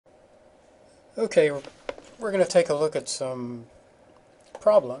Okay, we're going to take a look at some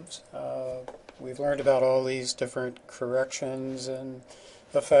problems. We've learned about all these different corrections and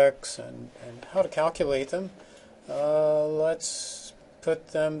effects and how to calculate them. Let's put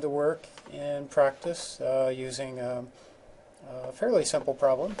them to work in practice using a fairly simple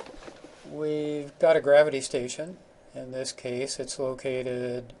problem. We've got a gravity station. In this case, it's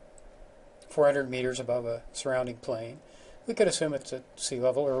located 400 meters above a surrounding plane. We could assume it's at sea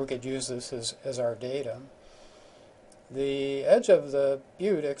level, or we could use this as our datum. The edge of the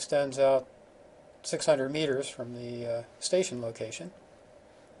butte extends out 600 meters from the station location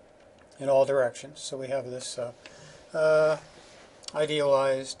in all directions. So we have this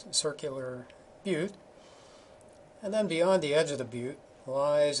idealized circular butte. And then beyond the edge of the butte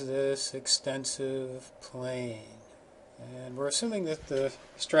lies this extensive plain. And we're assuming that the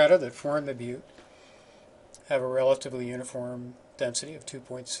strata that form the butte have a relatively uniform density of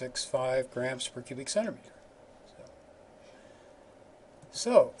 2.65 grams per cubic centimeter.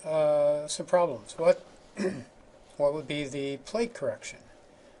 So some problems. What would be the plate correction?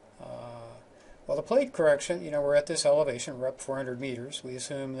 Well, the plate correction, we're at this elevation, we're up 400 meters. We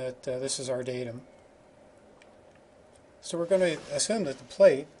assume that this is our datum. So we're going to assume that the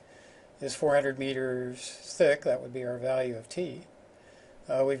plate is 400 meters thick. That would be our value of T.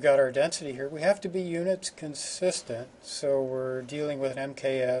 We've got our density here. We have to be units consistent, so we're dealing with an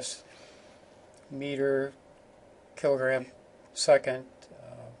MKS, meter, kilogram, second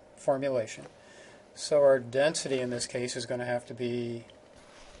formulation. So our density in this case is going to have to be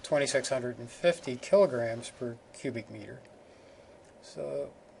 2,650 kilograms per cubic meter. So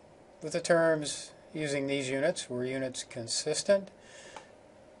with the terms using these units, we're units consistent.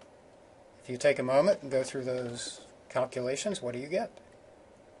 If you take a moment and go through those calculations, what do you get?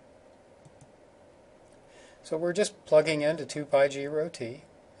 So we're just plugging into 2 pi g rho t,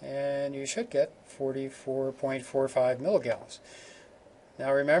 and you should get 44.45 milligauss.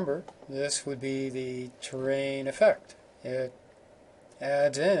 Now remember, this would be the terrain effect. It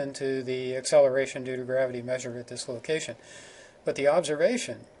adds into the acceleration due to gravity measured at this location. But the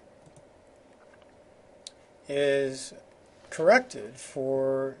observation is corrected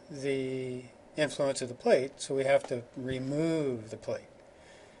for the influence of the plate, so we have to remove the plate.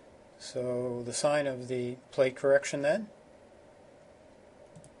 So the sign of the plate correction then,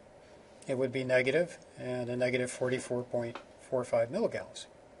 it would be negative, and a negative 44.45 milligauss.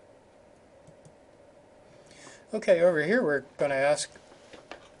 Okay, over here we're going to ask,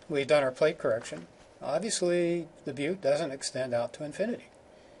 we've done our plate correction. Obviously the butte doesn't extend out to infinity.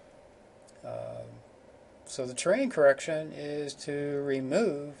 So the terrain correction is to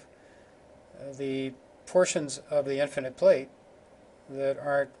remove the portions of the infinite plate that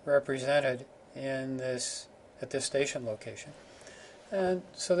aren't represented in this at this station location. And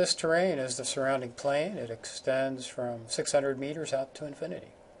so this terrain is the surrounding plane. It extends from 600 meters out to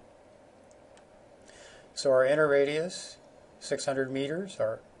infinity. So our inner radius, 600 meters,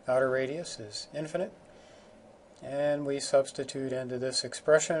 our outer radius is infinite. And we substitute into this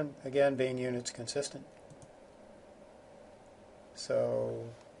expression, again being units consistent. So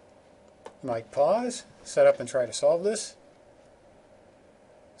you might pause, set up and try to solve this.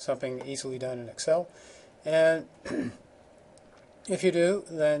 Something easily done in Excel. And if you do,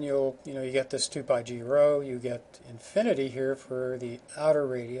 then you get this 2 pi g rho. You get infinity here for the outer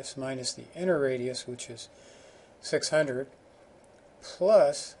radius minus the inner radius, which is 600,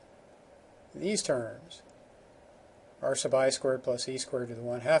 plus these terms, r sub I squared plus e squared to the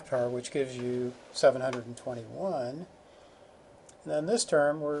 1/2 power, which gives you 721. And then this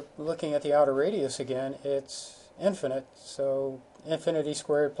term, we're looking at the outer radius again. It's infinite, so infinity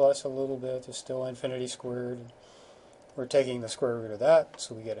squared plus a little bit is still infinity squared. We're taking the square root of that,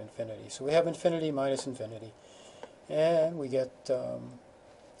 so we get infinity. So we have infinity minus infinity. And we get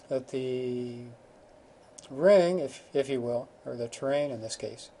that the ring, if you will, or the terrain in this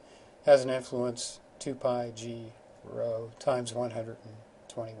case, has an influence 2 pi g rho times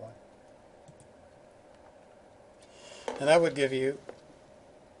 121. And that would give you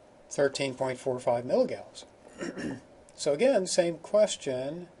 13.45 milligauss. So again, same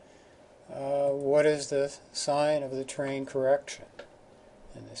question. What is the sign of the terrain correction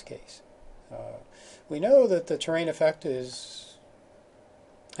in this case? We know that the terrain effect has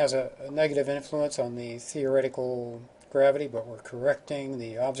a negative influence on the theoretical gravity, but we're correcting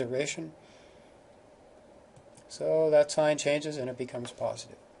the observation. So that sign changes and it becomes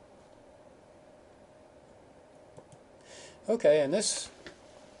positive. Okay, in this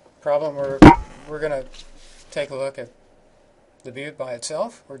problem we're going to take a look at the butte by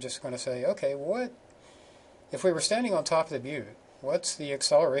itself. We're just going to say, okay, what if we were standing on top of the butte what's the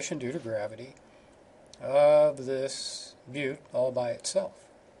acceleration due to gravity of this butte all by itself?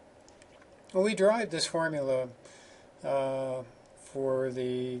 Well, we derived this formula for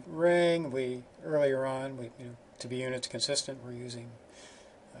the ring. Earlier on, to be units consistent, we're using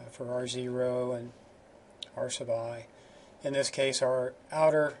for R0 and R sub I. In this case, our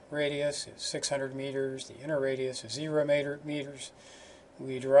outer radius is 600 meters. The inner radius is 0 meters.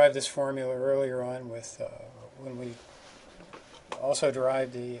 We derived this formula earlier on with when we also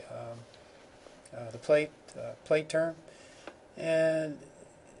derived the plate term, and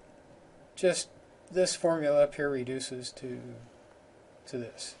just this formula up here reduces to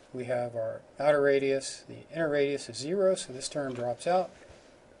this. We have our outer radius, the inner radius is 0, so this term drops out,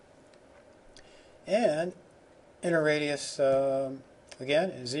 and inner radius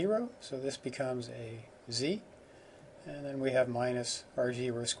again is 0, so this becomes a z, and then we have minus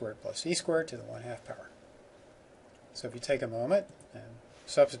r0 squared plus e squared to the 1/2 power. So if you take a moment and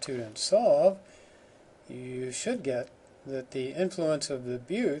substitute and solve, you should get that the influence of the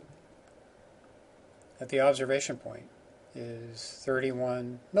butte at the observation point is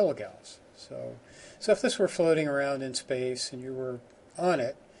 31 milligauss. So if this were floating around in space and you were on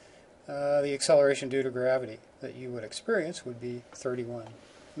it, the acceleration due to gravity that you would experience would be 31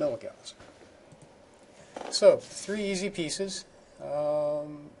 milligauss. So 3 easy pieces.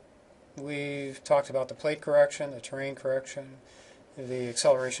 We've talked about the plate correction, the terrain correction, the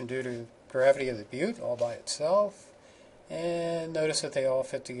acceleration due to gravity of the butte all by itself, and notice that they all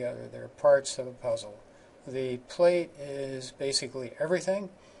fit together. They're parts of a puzzle. The plate is basically everything.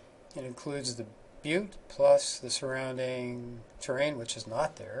 It includes the butte plus the surrounding terrain, which is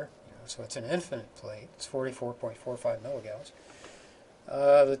not there. So it's an infinite plate. It's 44.45 milligauss.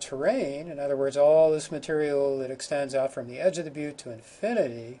 The terrain, in other words, all this material that extends out from the edge of the butte to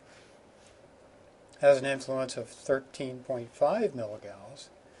infinity, has an influence of 13.5 milligauss.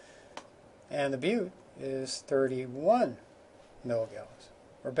 And the butte is 31 milligauss.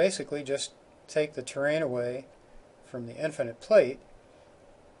 Or basically just take the terrain away from the infinite plate,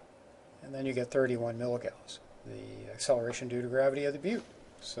 and then you get 31 milligauss, the acceleration due to gravity of the butte.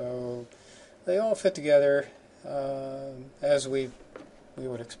 So they all fit together as we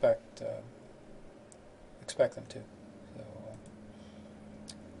would expect them to. So,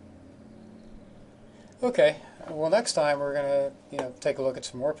 okay. Well, next time we're going to take a look at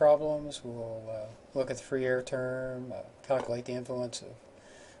some more problems. We'll look at the free air term, calculate the influence of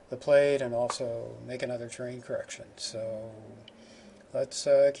the plate, and also make another terrain correction. So let's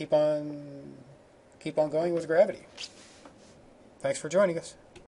keep on going with gravity. Thanks for joining us.